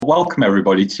welcome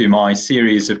everybody to my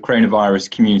series of coronavirus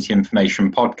community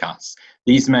information podcasts.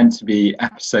 These are meant to be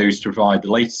episodes to provide the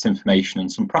latest information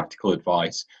and some practical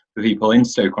advice for people in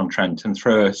Stoke-on-Trent and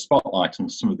throw a spotlight on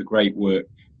some of the great work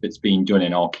that's being done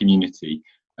in our community.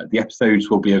 The episodes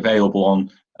will be available on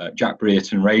Jack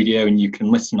Brereton Radio, and you can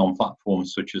listen on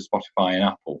platforms such as Spotify and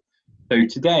Apple. So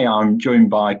today I'm joined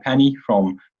by Penny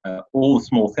from All the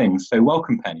Small Things. So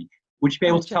welcome, Penny. Would you be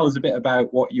able to tell us a bit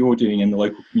about what you're doing in the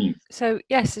local community? So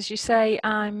yes, as you say,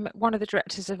 I'm one of the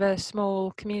directors of a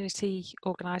small community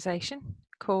organisation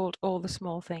called All the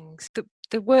Small Things.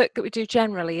 The work that we do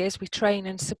generally is we train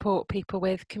and support people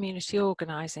with community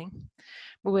organising.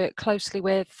 We work closely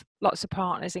with lots of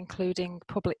partners, including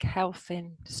Public Health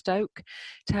in Stoke,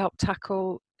 to help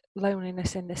tackle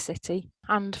loneliness in the city.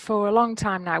 And for a long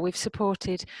time now, we've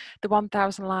supported the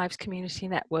 1000 Lives community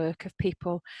network of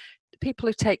people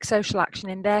who take social action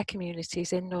in their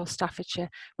communities in North Staffordshire,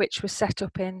 which was set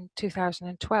up in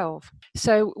 2012.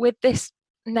 So with this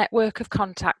network of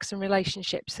contacts and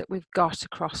relationships that we've got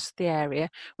across the area,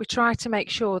 we try to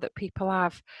make sure that people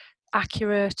have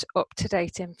accurate,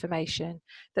 up-to-date information,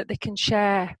 that they can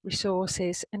share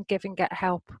resources and give and get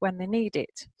help when they need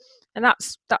it. And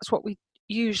that's what we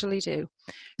usually do.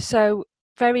 So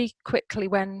very quickly,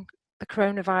 when the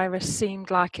coronavirus seemed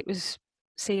like it was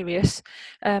serious,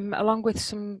 along with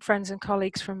some friends and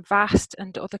colleagues from VAST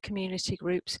and other community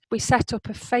groups, we set up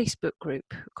a Facebook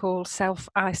group called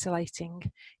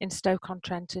Self-Isolating in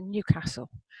Stoke-on-Trent and Newcastle.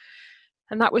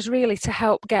 And that was really to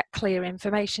help get clear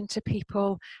information to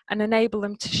people and enable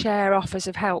them to share offers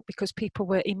of help, because people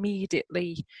were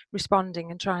immediately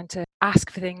responding and trying to ask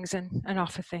for things and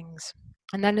offer things.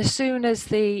 And then as soon as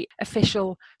the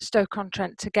official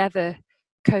Stoke-on-Trent Together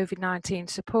COVID-19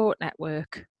 support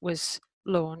network was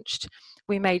launched,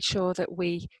 we made sure that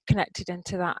we connected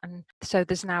into that, and so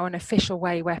there's now an official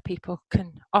way where people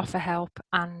can offer help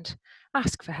and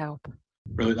ask for help.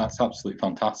 Really, that's absolutely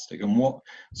fantastic. And what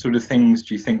sort of things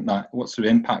do you think what sort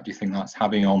of impact do you think that's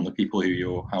having on the people who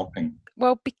you're helping?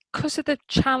 Well, because of the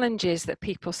challenges that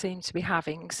people seem to be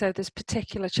having, so there's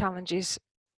particular challenges,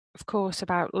 of course,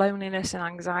 about loneliness and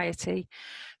anxiety.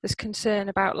 There's concern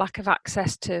about lack of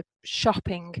access to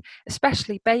shopping,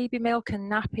 especially baby milk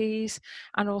and nappies,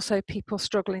 and also people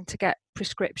struggling to get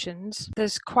prescriptions.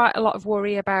 There's quite a lot of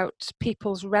worry about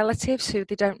people's relatives who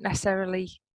they don't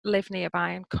necessarily live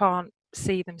nearby and can't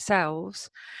see themselves.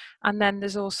 And then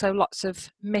there's also lots of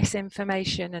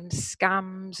misinformation and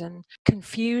scams and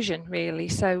confusion, really.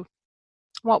 So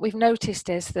what we've noticed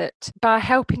is that by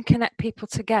helping connect people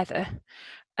together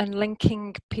and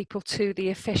linking people to the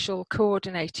official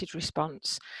coordinated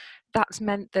response, that's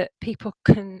meant that people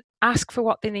can ask for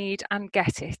what they need and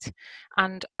get it,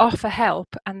 and offer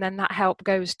help, and then that help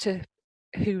goes to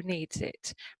who needs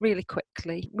it really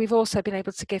quickly. We've also been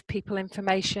able to give people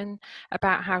information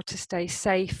about how to stay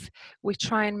safe. We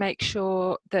try and make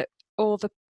sure that all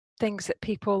the things that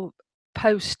people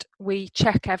post, we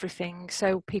check everything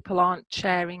so people aren't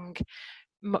sharing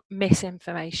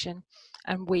misinformation,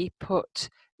 and we put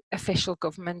official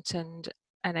government and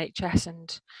NHS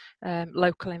and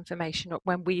local information up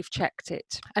when we've checked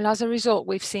it. And as a result,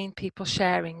 we've seen people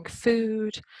sharing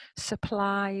food,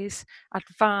 supplies,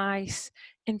 advice,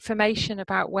 information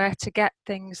about where to get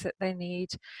things that they need,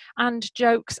 and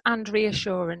jokes and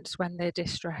reassurance when they're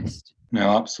distressed.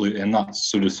 No, absolutely. And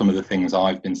that's sort of some of the things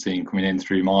I've been seeing coming in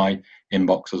through my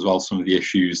inbox as well, some of the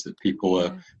issues that people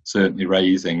are certainly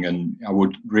raising. And I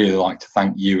would really like to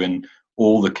thank you and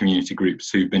all the community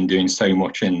groups who've been doing so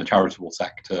much in the charitable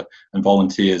sector, and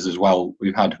volunteers as well.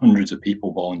 We've had hundreds of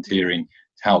people volunteering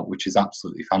to help, which is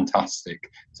absolutely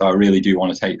fantastic. So I really do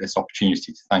want to take this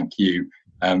opportunity to thank you,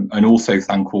 and also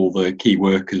thank all the key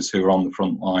workers who are on the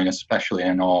front line, especially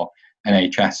in our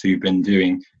NHS, who've been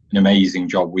doing an amazing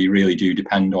job. We really do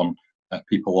depend on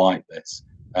people like this.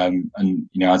 And,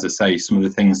 you know, as I say, some of the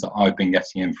things that I've been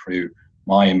getting in through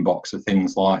my inbox are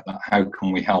things like that. How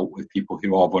can we help with people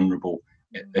who are vulnerable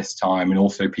at this time, and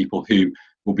also people who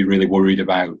will be really worried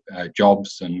about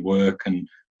jobs and work and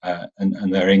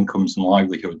their incomes and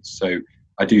livelihoods. So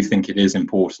I do think it is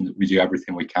important that we do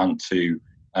everything we can to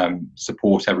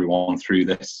support everyone through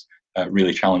this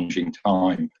really challenging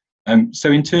time.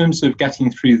 So in terms of getting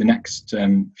through the next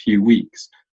few weeks,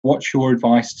 what's your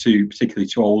advice particularly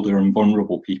to older and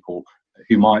vulnerable people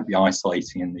who might be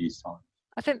isolating in these times?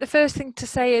 I think the first thing to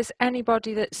say is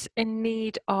anybody that's in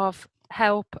need of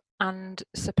help and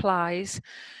supplies,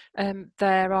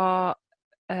 there are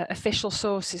official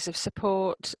sources of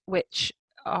support which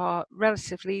are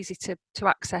relatively easy to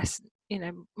access, you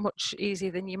know, much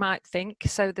easier than you might think.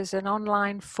 So there's an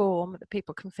online form that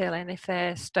people can fill in if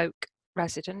they're Stoke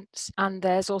residents. And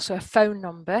there's also a phone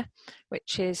number,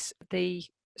 which is the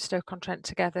Stoke-on-Trent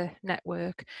Together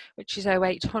network, which is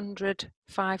 0800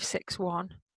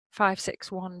 561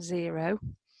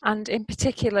 5610. And in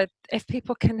particular, if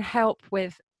people can help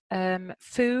with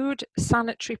food,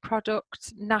 sanitary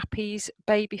products, nappies,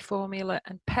 baby formula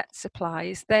and pet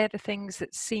supplies, they're the things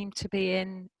that seem to be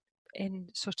in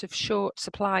sort of short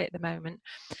supply at the moment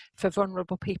for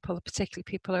vulnerable people, particularly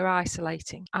people who are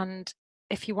isolating. And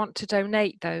if you want to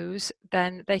donate those,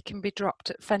 then they can be dropped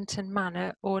at Fenton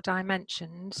Manor or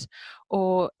Dimensions,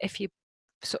 or if you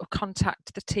sort of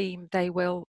contact the team, they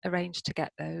will arrange to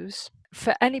get those.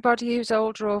 For anybody who's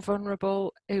older or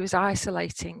vulnerable, who's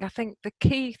isolating, I think the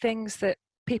key things that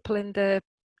people in the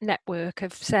network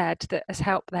have said that has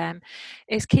helped them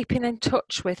is keeping in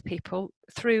touch with people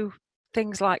through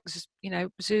things like, you know,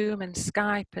 Zoom and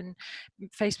Skype and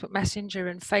Facebook Messenger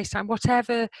and FaceTime,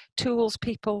 whatever tools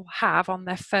people have on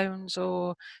their phones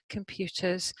or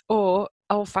computers, or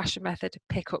old-fashioned method,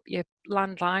 pick up your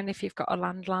landline if you've got a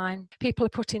landline. People are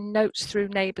putting notes through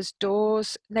neighbours'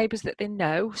 doors, neighbours that they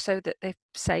know so that they're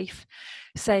safe,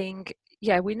 saying,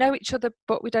 yeah, we know each other,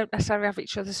 but we don't necessarily have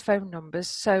each other's phone numbers.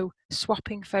 So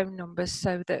swapping phone numbers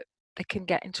so that they can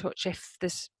get in touch if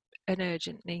there's an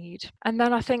urgent need. And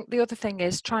then I think the other thing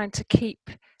is trying to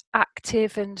keep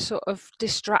active and sort of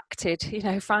distracted, you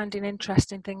know, finding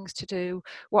interesting things to do,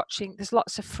 watching. There's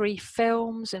lots of free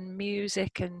films and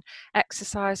music and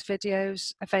exercise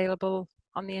videos available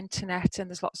on the internet, and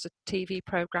there's lots of TV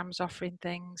programs offering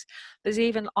things. There's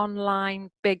even online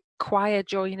big choir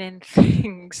joining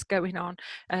things going on,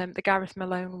 the Gareth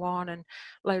Malone one and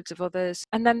loads of others.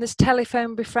 And then there's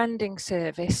telephone befriending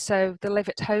service. So the Live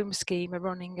at Home scheme are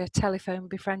running a telephone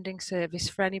befriending service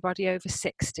for anybody over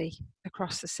 60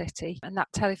 across the city, and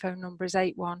that telephone number is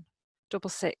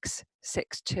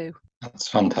 816662. That's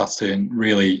fantastic and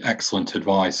really excellent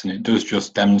advice, and it does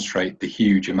just demonstrate the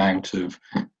huge amount of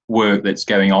work that's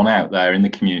going on out there in the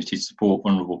community to support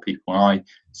vulnerable people. And I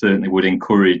certainly would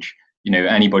encourage, you know,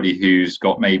 anybody who's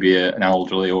got maybe an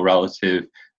elderly or relative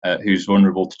who's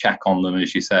vulnerable to check on them,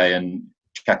 as you say, and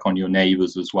check on your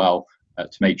neighbours as well,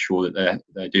 to make sure that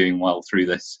they're doing well through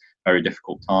this very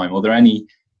difficult time. Are there any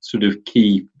sort of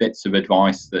key bits of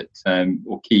advice that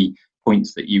or key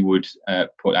points that you would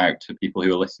put out to people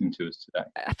who are listening to us today?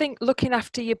 I think looking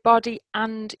after your body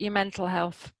and your mental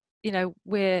health. You know,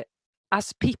 we're,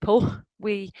 as people,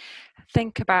 we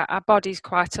think about our bodies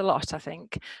quite a lot, I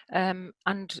think, and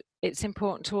it's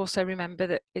important to also remember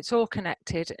that it's all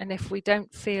connected, and if we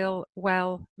don't feel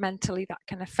well mentally, that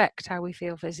can affect how we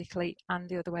feel physically and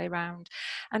the other way around.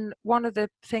 And one of the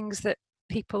things that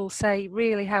people say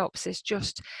really helps is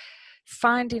just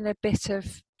finding a bit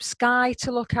of sky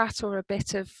to look at, or a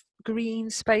bit of green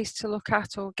space to look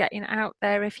at, or getting out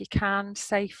there if you can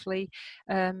safely,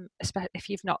 especially if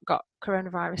you've not got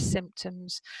coronavirus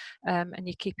symptoms, and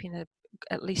you're keeping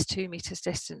at least 2 meters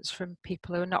distance from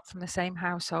people who are not from the same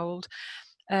household.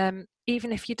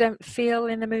 Even if you don't feel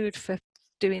in the mood for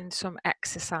doing some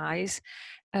exercise,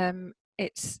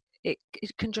 it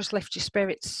can just lift your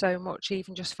spirits so much,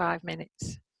 even just 5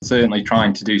 minutes. Certainly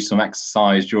trying to do some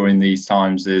exercise during these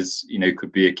times is, you know,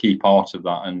 could be a key part of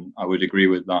that, and I would agree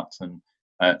with that, and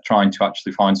trying to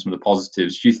actually find some of the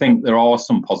positives. Do you think there are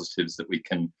some positives that we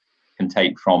can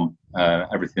take from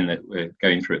everything that we're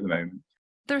going through at the moment?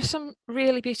 There are some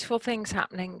really beautiful things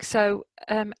happening. So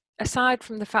aside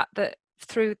from the fact that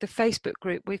through the Facebook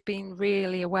group we've been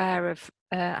really aware of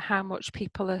how much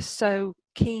people are so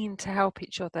keen to help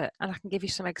each other, and I can give you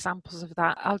some examples of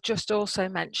that. I'll just also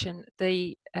mention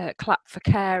the Clap for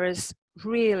Carers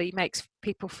really makes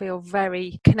people feel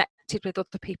very connected with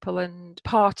other people and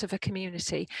part of a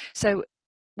community. So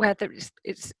whether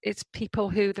it's people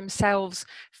who themselves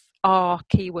are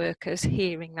key workers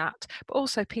hearing that, but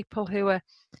also people who are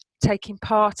taking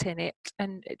part in it,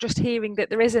 and just hearing that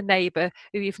there is a neighbour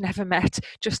who you've never met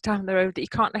just down the road that you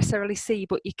can't necessarily see,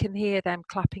 but you can hear them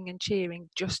clapping and cheering,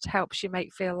 just helps you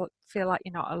feel like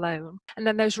you're not alone. And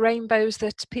then those rainbows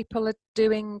that people are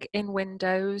doing in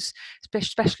windows,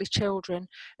 especially children,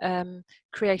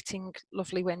 creating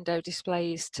lovely window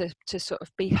displays to sort of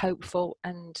be hopeful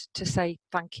and to say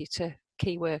thank you to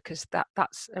key workers,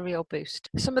 that's a real boost.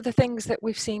 Some of the things that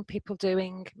we've seen people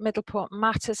doing: Middleport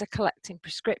Matters are collecting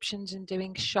prescriptions and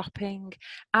doing shopping,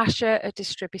 Asher are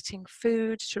distributing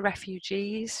food to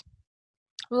refugees.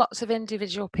 Lots of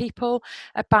individual people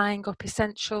are buying up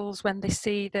essentials when they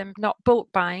see them, not bulk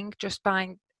buying, just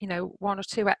buying, you know, 1 or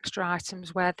 2 extra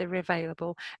items where they're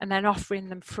available, and then offering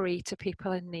them free to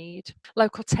people in need.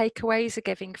 Local takeaways are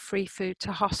giving free food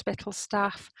to hospital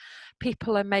staff.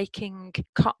 People are making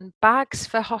cotton bags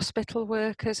for hospital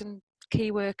workers and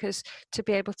key workers to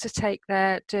be able to take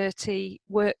their dirty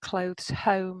work clothes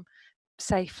home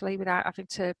safely without having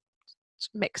to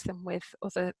mix them with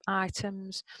other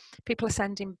items. People are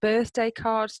sending birthday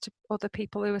cards to other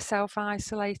people who are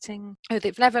self-isolating, who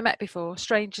they've never met before,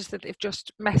 strangers that they've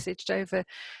just messaged over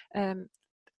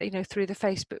through the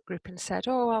Facebook group and said,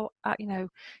 oh, well, you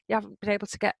haven't been able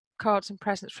to get cards and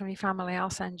presents from your family,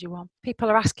 I'll send you one. People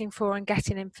are asking for and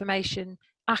getting information,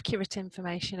 accurate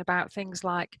information about things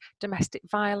like domestic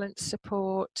violence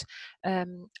support,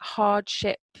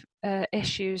 hardship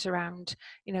issues around,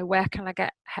 where can I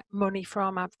get money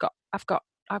from? I've got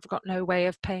no way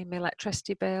of paying my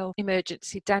electricity bill,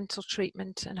 emergency dental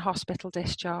treatment and hospital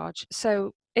discharge.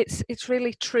 So it's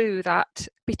really true that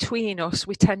between us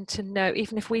we tend to know,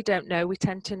 even if we don't know, we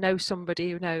tend to know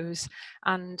somebody who knows,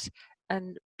 and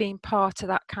being part of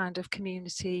that kind of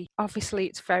community. Obviously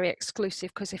it's very exclusive,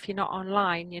 because if you're not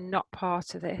online, you're not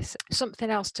part of this. Something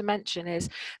else to mention is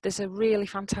there's a really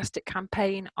fantastic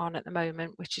campaign on at the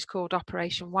moment, which is called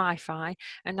Operation Wi-Fi,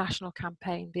 a national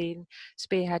campaign being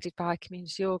spearheaded by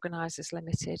Community Organisers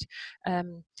Limited,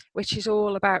 which is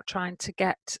all about trying to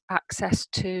get access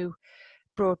to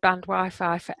broadband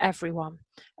Wi-Fi for everyone.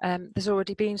 There's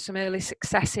already been some early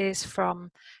successes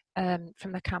from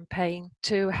the campaign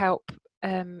to help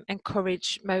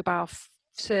encourage mobile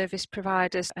service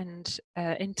providers and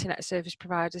internet service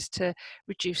providers to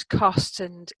reduce costs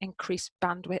and increase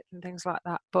bandwidth and things like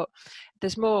that. But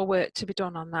there's more work to be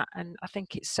done on that, and I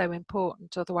think it's so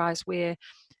important, otherwise we're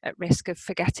at risk of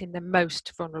forgetting the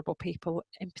most vulnerable people,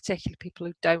 in particular people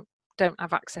who don't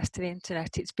have access to the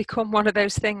internet. It's become one of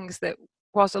those things that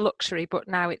was a luxury, but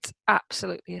now it's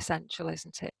absolutely essential,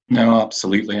 isn't it? No,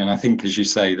 absolutely. And I think, as you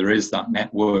say, there is that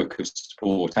network of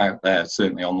support out there,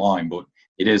 certainly online, but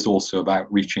it is also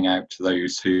about reaching out to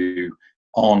those who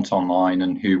aren't online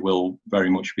and who will very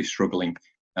much be struggling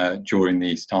during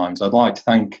these times. I'd like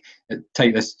to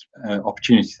take this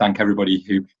opportunity to thank everybody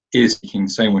who is making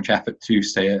so much effort to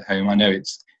stay at home. I know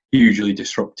it's hugely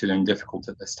disruptive and difficult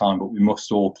at this time, but we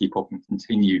must all keep up and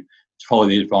continue to follow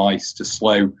the advice to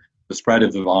slow the spread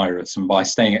of the virus, and by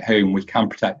staying at home we can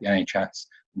protect the NHS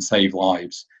and save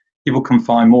lives. People can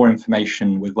find more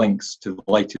information with links to the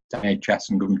latest NHS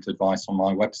and government advice on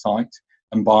my website,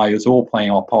 and by us all playing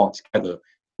our part together,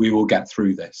 we will get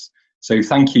through this. So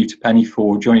thank you to Penny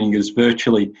for joining us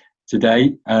virtually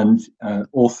today, and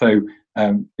also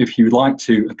if you'd like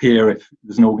to appear, if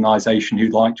there's an organisation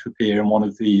who'd like to appear in one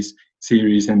of these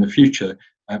series in the future,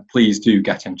 please do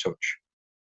get in touch.